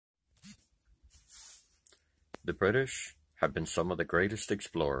The British have been some of the greatest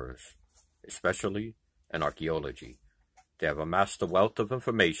explorers, especially in archaeology. They have amassed a wealth of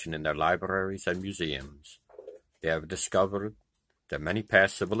information in their libraries and museums. They have discovered that many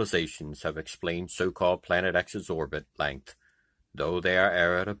past civilizations have explained so-called Planet X's orbit length, though they are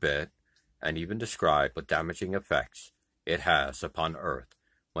erred a bit, and even described what damaging effects it has upon Earth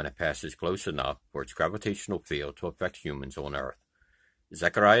when it passes close enough for its gravitational field to affect humans on Earth.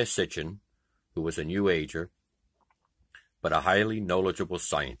 Zechariah Sitchin, who was a New Ager but a highly knowledgeable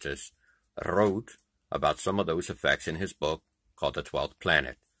scientist, wrote about some of those effects in his book called The 12th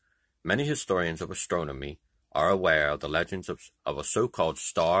Planet. Many historians of astronomy are aware of the legends of a so-called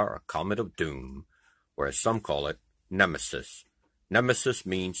star or comet of doom, or as some call it, nemesis. Nemesis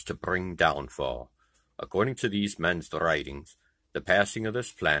means to bring downfall. According to these men's writings, the passing of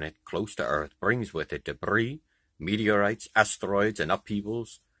this planet close to Earth brings with it debris, meteorites, asteroids, and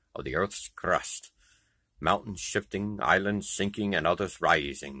upheavals of the Earth's crust. Mountains shifting, islands sinking, and others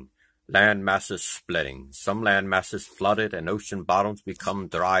rising. Land masses splitting. Some land masses flooded, and ocean bottoms become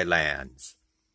dry lands.